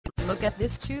look at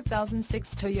this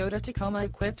 2006 Toyota Tacoma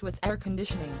equipped with air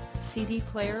conditioning, CD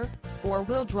player,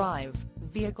 4-wheel drive,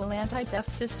 vehicle anti-theft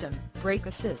system, brake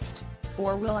assist,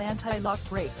 4-wheel anti-lock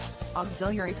brakes,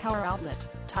 auxiliary power outlet,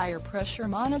 tire pressure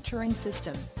monitoring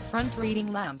system, front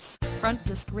reading lamps, front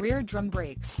disc rear drum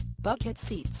brakes, bucket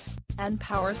seats, and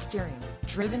power steering.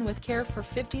 Driven with care for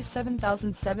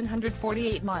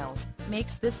 57,748 miles,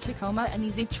 makes this Tacoma an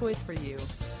easy choice for you.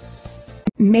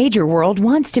 Major World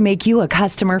wants to make you a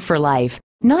customer for life.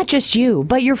 Not just you,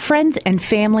 but your friends and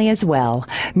family as well.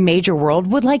 Major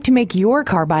World would like to make your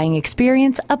car buying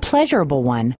experience a pleasurable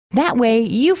one. That way,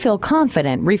 you feel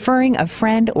confident referring a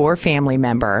friend or family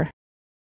member.